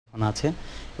আছে।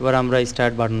 এবার আমরা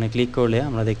স্টার্ট বাটনে ক্লিক করলে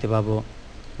আমরা দেখতে পাবো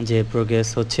যে প্রোগ্রেস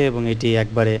হচ্ছে এবং এটি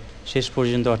একবারে শেষ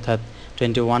পর্যন্ত অর্থাৎ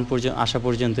 21 পর্যন্ত আসা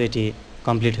পর্যন্ত এটি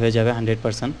কমপ্লিট হয়ে যাবে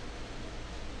 100%।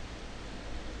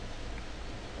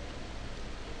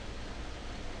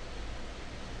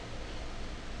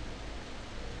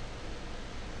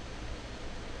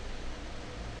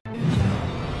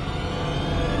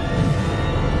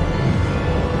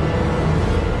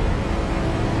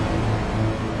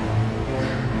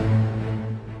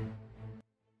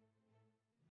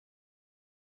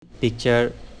 পিকচার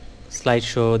স্লাইড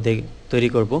শো তৈরি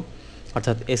করব,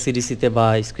 অর্থাৎ এসিডিসিতে বা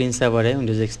স্ক্রিন সেভারে,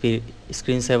 উইন্ডোজ এক্সপি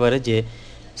স্ক্রিন সেভারে যে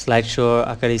স্লাইড শো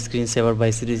আকারে স্ক্রিন সেভার বা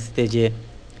এসিডিসিতে যে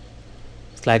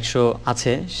স্লাইড শো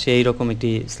আছে সেই রকম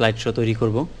একটি স্লাইড শো তৈরি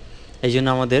করব। এই জন্য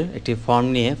আমাদের একটি ফর্ম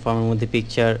নিয়ে ফর্মের মধ্যে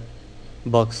পিকচার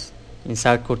বক্স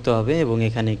ইনসার্ট করতে হবে এবং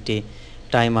এখানে একটি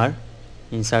টাইমার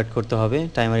ইনসার্ট করতে হবে।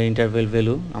 টাইমারের ইন্টারভেল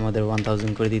ভ্যালু আমাদের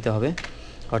 1000 করে দিতে হবে,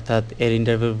 অর্থাৎ এর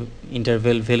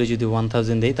ইন্টারভেল ভ্যালু যদি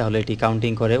 1000 দেই তাহলে এটি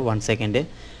কাউন্টিং করে 1 সেকেন্ডে।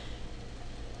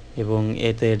 এবং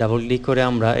এতে ডাবল ক্লিক করে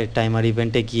আমরা এর টাইমার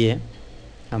ইভেন্টে গিয়ে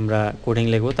আমরা কোডিং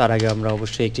লিখব। তার আগে আমরা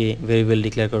অবশ্যই একটি ভেরিয়েবল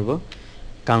ডিক্লেয়ার করব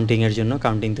কাউন্টিংয়ের জন্য,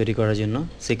 কাউন্টিং তৈরি করার জন্য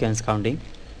সিকোয়েন্স কাউন্টিং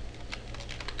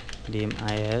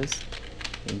ডিএমআইএস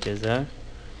ইন্টিজার।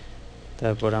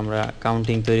 তারপর আমরা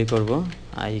কাউন্টিং তৈরি করব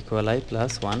i = i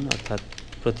 + 1, অর্থাৎ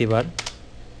প্রতিবার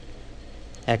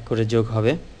 1 করে যোগ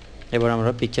হবে। এবার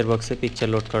আমরা পিকচার বক্সে পিকচার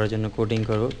লোড করার জন্য কোডিং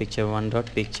করব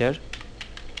picture1.picture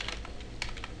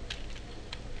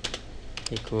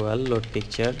 = load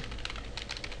picture।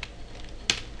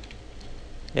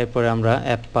 এরপরে আমরা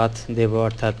অ্যাপ পাথ দেব,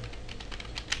 অর্থাৎ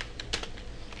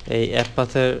এই অ্যাপ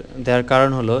পাথের দেওয়ার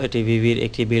কারণ হলো এটি ভিভির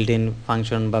একটি বিল্ট ইন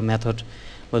ফাংশন বা মেথড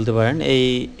বলতে পারেন।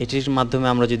 এটির মাধ্যমে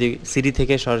আমরা যদি সিডি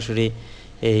থেকে সরাসরি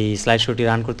এই স্লাইড শোটি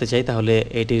রান করতে চাই তাহলে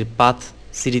এটির পাথ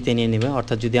সিডিতে নিয়ে নেবে।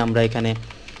 অর্থাৎ যদি আমরা এখানে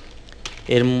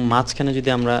এর মাঝখানে যদি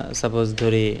আমরা সাপোজ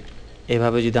ধরি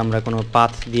এভাবে যদি আমরা কোনো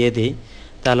পাথ দিয়ে দিই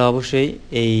তাহলে অবশ্যই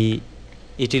এই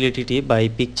ইউটিলিটিটি বা এই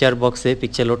পিকচার বক্সে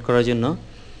পিকচার লোড করার জন্য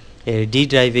এর ডি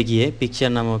ড্রাইভে গিয়ে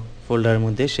পিকচার নামক ফোল্ডারের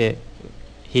মধ্যে সে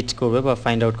হিট করবে বা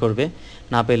ফাইন্ড আউট করবে।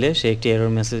 না পেলে সে একটি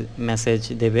এরর মেসেজ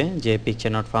দেবে যে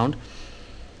পিকচার নট ফাউন্ড।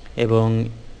 এবং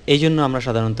এই জন্য আমরা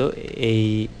সাধারণত এই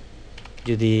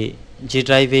যদি যে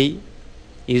ড্রাইভেই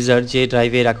ইউজার যে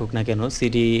ড্রাইভে রাখুক না কেন,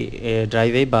 সিডি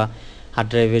ড্রাইভে বা হার্ড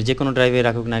ড্রাইভের যে কোনো ড্রাইভে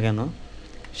রাখুক না কেন,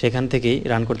 সেখান থেকেই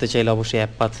রান করতে চাইলে অবশ্যই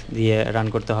অ্যাপ পাথ দিয়ে রান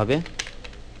করতে হবে।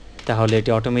 তাহলে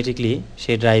এটি অটোমেটিকলি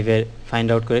সেই ড্রাইভের ফাইন্ড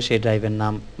আউট করে সেই ড্রাইভের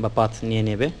নাম বা পাথ নিয়ে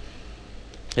নেবে।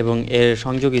 এবং এর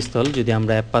সংযোগস্থল যদি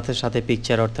আমরা অ্যাপ পাথের সাথে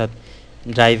পিকচার অর্থাৎ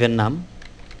ড্রাইভের নাম,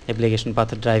 অ্যাপ্লিকেশন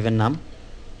পাথের ড্রাইভের নাম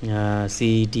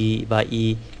সিডি বা ই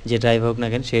যে ড্রাইভ হোক না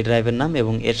কেন সেই ড্রাইভের নাম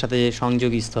এবং এর সাথে যে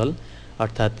সংযোগস্থল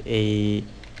অর্থাৎ এই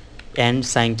অ্যান্ড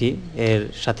সাইনটি এর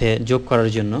সাথে যোগ করার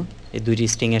জন্য, এই দুইটি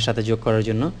স্ট্রিংয়ের সাথে যোগ করার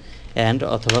জন্য অ্যান্ড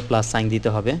অথবা প্লাস সাইন দিতে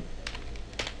হবে।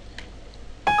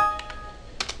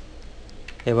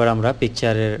 এবার আমরা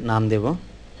পিকচারের নাম দেব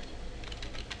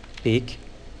পিক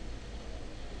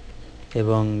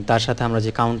এবং তার সাথে আমরা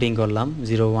যে কাউন্টিং করলাম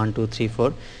 0 1 2 3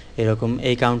 4 এরকম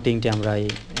এই কাউন্টিংটি আমরা এই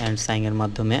অ্যান্ড সাইনের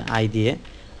মাধ্যমে আই দিয়ে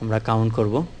আমরা কাউন্ট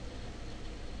করব।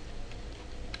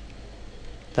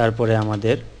 তারপরে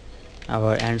আমাদের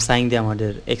আবার অ্যান্ড সাইন দিয়ে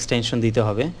আমাদের এক্সটেনশন দিতে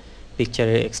হবে,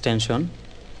 পিকচারের এক্সটেনশন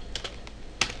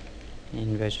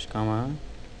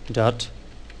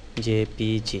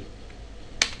 .jpg।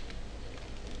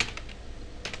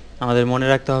 আমাদের মনে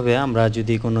রাখতে হবে আমরা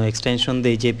যদি কোনো এক্সটেনশন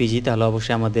দেই জেপিজি তাহলে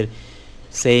অবশ্যই আমাদের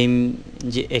সেম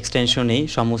যে এক্সটেনশনেই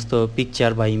সমস্ত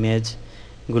পিকচার বা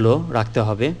ইমেজগুলো রাখতে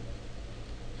হবে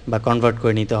বা কনভার্ট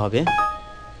করে নিতে হবে।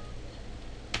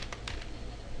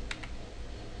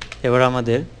 এবার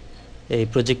আমাদের এই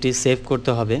প্রজেক্টটি সেভ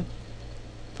করতে হবে,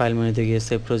 ফাইল মেনুতে গিয়ে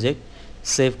সেভ প্রজেক্ট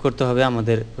সেভ করতে হবে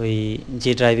আমাদের ওই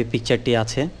যে ড্রাইভে পিকচারটি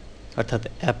আছে, অর্থাৎ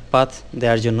অ্যাপ পাথ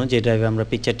দেওয়ার জন্য যে ড্রাইভে আমরা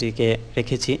পিকচারটিকে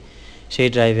রেখেছি সেই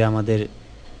ড্রাইভে আমাদের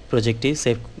প্রজেক্টটি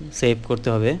সেভ করতে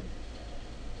হবে।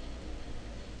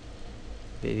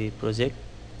 Baby project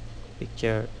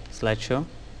picture slide show.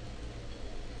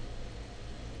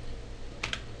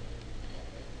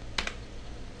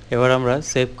 এবার আমরা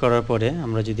সেভ করার পরে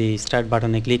আমরা যদি স্টার্ট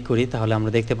বাটনে ক্লিক করি তাহলে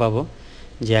আমরা দেখতে পাবো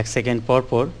যে 1 সেকেন্ড পর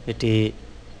পর এটি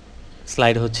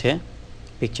স্লাইড হচ্ছে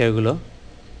পিকচারগুলো।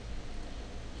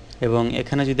 এবং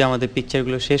এখানে যদি আমাদের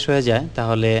পিকচারগুলো শেষ হয়ে যায়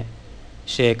তাহলে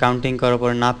সে কাউন্টিং করার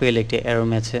পরে না পেলে একটি এরর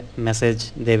মেসেজ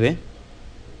দেবে।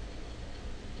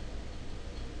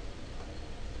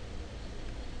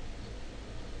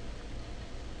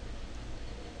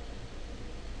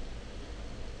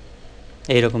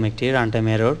 এইরকম একটি runtime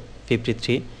error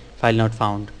 53 file not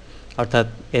found, অর্থাৎ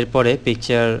এরপরে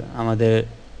পিকচার আমাদের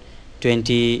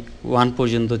 21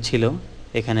 পর্যন্ত ছিল,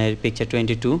 এখানে পিকচার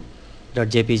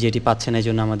 22.jpg এটি পাচ্ছেন, এই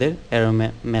জন্য আমাদের এরর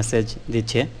মেসেজ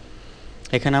দিচ্ছে।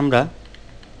 এখানে আমরা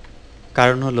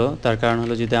তার কারণ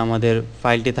হলো যদি আমাদের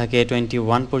ফাইলটি থাকে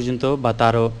 21 পর্যন্ত বা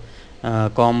তারও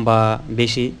কম বা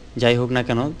বেশি যাই হোক না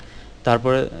কেন,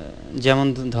 তারপরে যেমন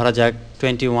ধরা যাক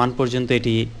 21 পর্যন্ত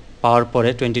এটি পাওয়ার পরে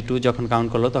 22 যখন কাউন্ট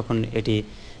করলো তখন এটি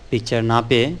পিকচার না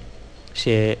পেয়ে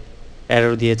সে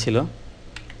এরর দিয়েছিল।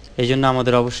 এই জন্য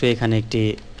আমাদের অবশ্যই এখানে একটি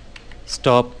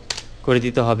স্টপ করে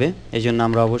দিতে হবে। এই জন্য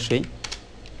আমরা অবশ্যই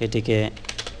এটিকে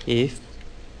if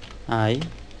I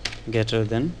greater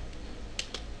than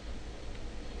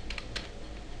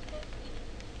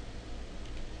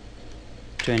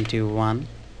 (21)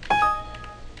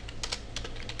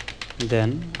 then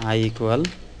I equal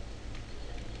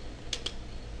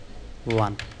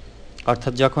 1,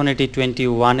 অর্থাৎ যখন এটি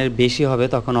 21 এর বেশি হবে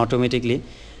তখন অটোমেটিকলি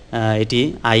এটি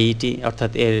আইইটি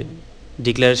অর্থাৎ এর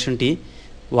ডিক্লারেশনটি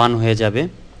 1 হয়ে যাবে।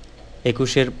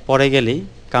 21 এর পরে গেলেই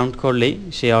কাউন্ট করলেই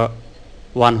সে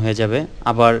 1 হয়ে যাবে,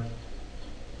 আবার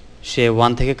সে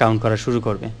 1 থেকে কাউন্ট করা শুরু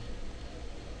করবে।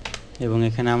 এবং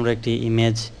এখানে আমরা একটি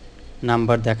ইমেজ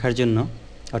নাম্বার দেখার জন্য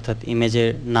অর্থাৎ ইমেজের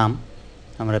নাম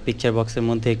আমরা পিকচার বক্সের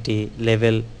মধ্যে একটি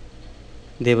লেভেল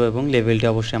দেব এবং লেভেলটি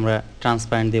অবশ্যই আমরা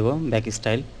ট্রান্সপারেন্ট দেব, ব্যাক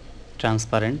স্টাইল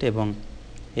ট্রান্সপারেন্ট, এবং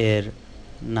এর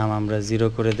নাম আমরা 0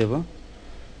 করে দেব।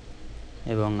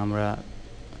 এবং আমরা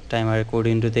টাইমারের কোড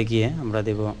উইন্ডোতে গিয়ে আমরা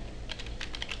দেব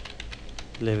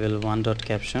level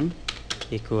 1.caption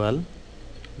ইকুয়াল,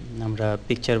 আমরা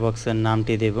পিকচার বক্সের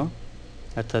নামটি দেব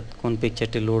অর্থাৎ কোন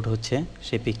পিকচারটি লোড হচ্ছে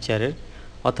সেই পিকচারের,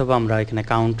 অথবা আমরা এখানে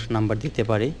কাউন্ট নাম্বার দিতে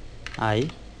পারি I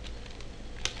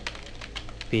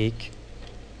pick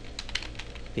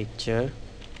picture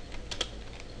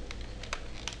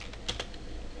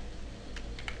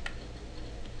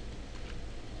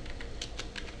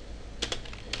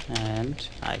and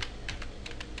I।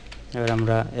 এবার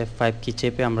আমরা F5 কি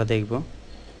চেপে আমরা দেখব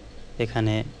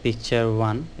এখানে পিকচার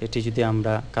 1 এটি যদি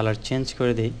আমরা কালার চেঞ্জ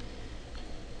করে দিই,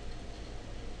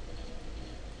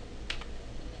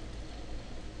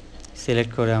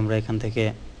 সিলেক্ট করে আমরা এখান থেকে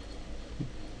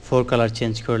 4 কালার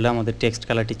চেঞ্জ করলে আমাদের টেক্সট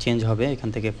কালারটি চেঞ্জ হবে এখান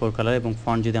থেকে 4 কালার। এবং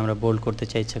ফন্ট যদি আমরা বোল্ড করতে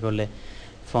চাই ইচ্ছা করলে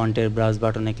ফন্টের ব্রাউজ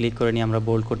বাটনে ক্লিক করে নিয়ে আমরা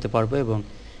বোল্ড করতে পারবো, এবং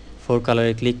 4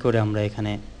 কালারে ক্লিক করে আমরা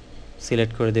এখানে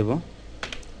সিলেক্ট করে দেব।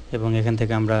 এবং এখান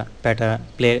থেকে আমরা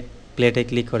প্লেটে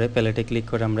ক্লিক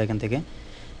করে আমরা এখান থেকে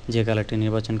যে কালারটি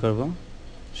নির্বাচন করব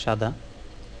সাদা,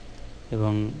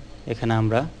 এবং এখানে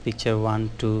আমরা পিকচার 1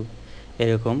 2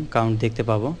 এরকম কাউন্ট দেখতে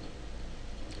পাবো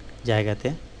জায়গাতে।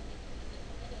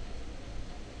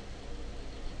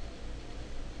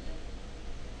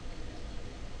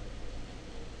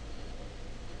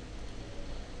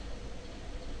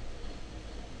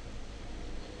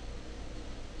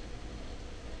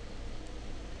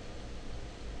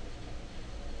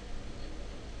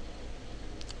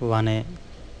 ওয়ানে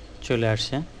চলে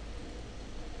আসছে।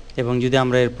 এবং যদি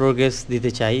আমরা এর প্রোগ্রেস দিতে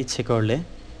চাই ইচ্ছে করলে,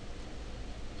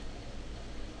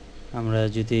 আমরা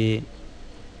যদি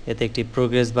এতে একটি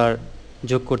প্রোগ্রেস বার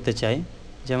যোগ করতে চাই,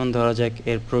 যেমন ধরা যাক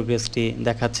এর প্রোগ্রেসটি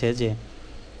দেখাচ্ছে যে,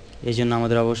 এই জন্য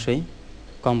আমাদের অবশ্যই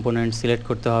কম্পোনেন্ট সিলেক্ট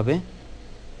করতে হবে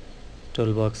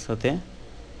টুল বক্স হতে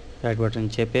রাইট বাটন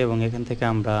চেপে, এবং এখান থেকে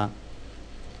আমরা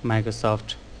Microsoft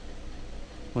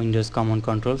Windows common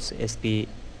controls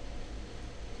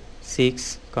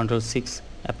Ctrl 6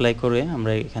 apply করে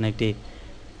আমরা এখানে একটি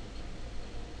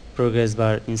প্রোগ্রেস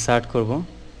বার ইনসার্ট করব।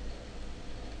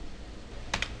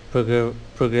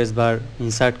 প্রোগ্রেস বার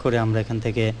ইনসার্ট করে আমরা এখান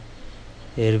থেকে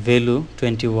এর ভ্যালু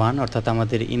 21 অর্থাৎ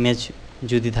আমাদের ইমেজ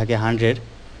যদি থাকে 100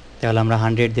 তাহলে আমরা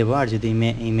 100 দেব, আর যদি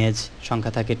ইমেজ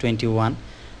সংখ্যা থাকে 21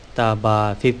 তা বা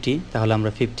 50 তাহলে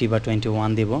আমরা 50 বা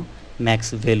 21 দেব ম্যাক্স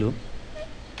ভ্যালু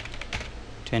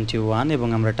 21। এবং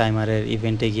আমরা টাইমারের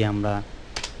ইভেন্টে গিয়ে আমরা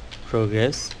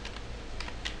progress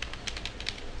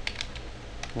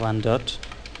 1 dot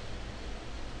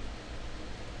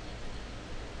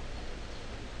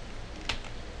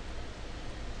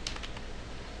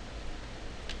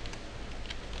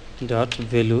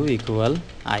value equal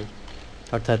I,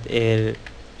 অর্থাৎ এর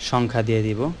সংখ্যা দিয়ে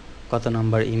দিব কত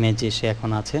নম্বর ইমেজে সে এখন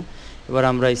আছে। এবার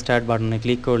আমরা স্টার্ট বাটনে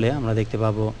ক্লিক করলে আমরা দেখতে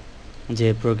পাবো যে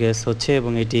প্রোগ্রেস হচ্ছে,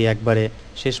 এবং এটি একবারে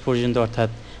শেষ পর্যন্ত অর্থাৎ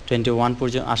 21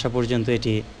 পর্যন্ত আসা পর্যন্ত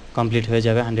এটি কমপ্লিট হয়ে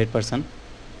যাবে 100%।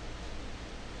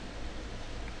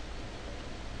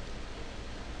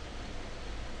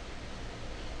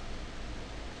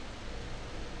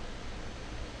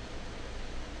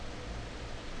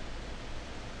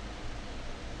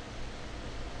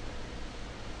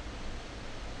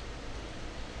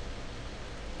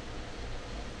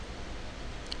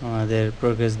 আমাদের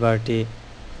প্রোগ্রেস বারটি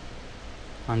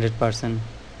 100%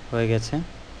 হয়ে গেছে।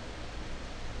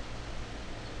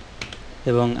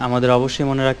 এবং আমাদের অবশ্যই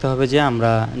মনে রাখতে হবে যে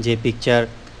আমরা যে পিকচার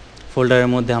ফোল্ডারের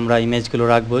মধ্যে আমরা ইমেজগুলো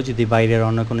রাখবো, যদি বাইরের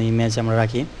অন্য কোনো ইমেজ আমরা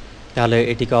রাখি তাহলে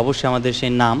এটিকে অবশ্যই আমাদের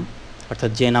সেই নাম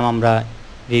অর্থাৎ যে নাম আমরা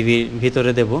ভিভির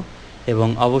ভিতরে দেব এবং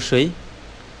অবশ্যই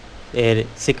এর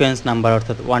সিকোয়েন্স নাম্বার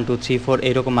অর্থাৎ 1 2 3 4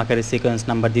 এইরকম আকারে সিকোয়েন্স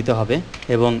নাম্বার দিতে হবে।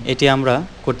 এবং এটি আমরা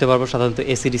করতে পারবো সাধারণত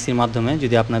এসিডিসির মাধ্যমে।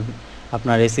 যদি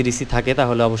আপনার এসিডিসি থাকে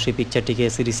তাহলে অবশ্যই পিকচারটিকে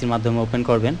এসিডিসির মাধ্যমে ওপেন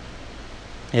করবেন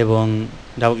এবং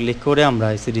ডাবল ক্লিক করে আমরা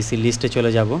এসিডিসি লিস্টে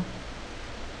চলে যাব।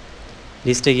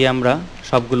 লিস্টে গিয়ে আমরা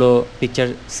সবগুলো পিকচার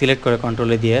সিলেক্ট করে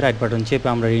কন্ট্রোলে দিয়ে রাইট বাটন চেপে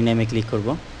আমরা রিনেমে ক্লিক করব,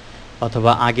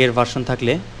 অথবা আগের ভার্সন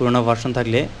থাকলে, পুরনো ভার্সন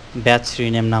থাকলে ব্যাচ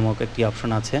রিনেম নামক একটি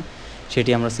অপশন আছে,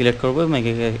 সেটি আমরা সিলেক্ট করব এবং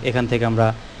এখান থেকে আমরা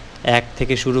 1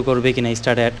 থেকে শুরু করবে কিনা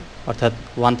স্টার্ট অ্যাট অর্থাৎ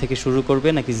 1 থেকে শুরু করবে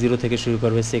নাকি 0 থেকে শুরু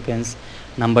করবে সিকোয়েন্স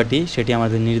নাম্বারটি, সেটি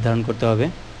আমাদের নির্ধারণ করতে হবে।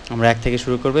 আমরা 1 থেকে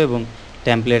শুরু করব এবং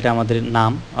টেমপ্লেটে আমাদের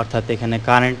নাম অর্থাৎ এখানে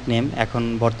কারেন্ট নেম এখন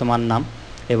বর্তমান নাম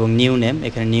এবং নিউ নেম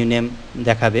এখানে নিউ নেম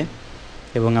দেখাবে।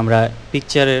 এবং আমরা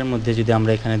পিকচারের মধ্যে যদি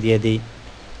আমরা এখানে দিয়ে দিই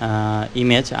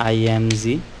ইমেজ img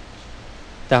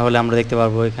তাহলে আমরা দেখতে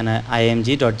পারবো এখানে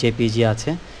img.jpg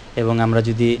আছে। এবং আমরা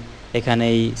যদি এখানে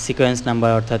এই সিকোয়েন্স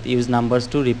নাম্বার অর্থাৎ ইউজ নাম্বারস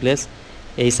টু রিপ্লেস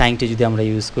এই সাইনটি যদি আমরা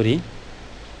ইউজ করি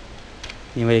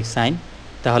নিউমেরিক সাইন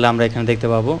তাহলে আমরা এখানে দেখতে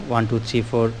পাবো 1 2 3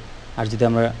 4। আর যদি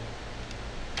আমরা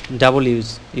ডাবল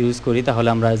ইউজ করি তাহলে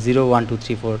আমরা 0 1 2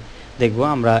 3 4 দেখব।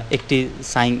 আমরা একটি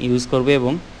সাইন ইউজ করব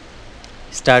এবং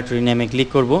স্টার্ট রিনেমে ক্লিক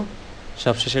করব,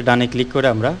 সবশেষে ডানে ক্লিক করে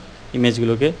আমরা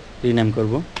ইমেজগুলোকে রিনেম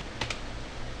করব।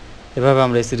 এভাবে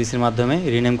আমরা এসিডিসির মাধ্যমে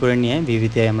রিনেম করে নিয়ে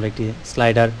ভিভিতে আমরা একটি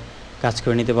স্লাইডার কাজ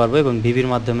করে নিতে পারবো এবং ভিভির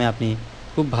মাধ্যমে আপনি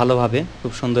খুব ভালোভাবে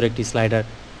খুব সুন্দর একটি স্লাইডার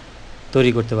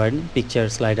তৈরি করতে পারেন, পিকচার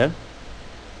স্লাইডার।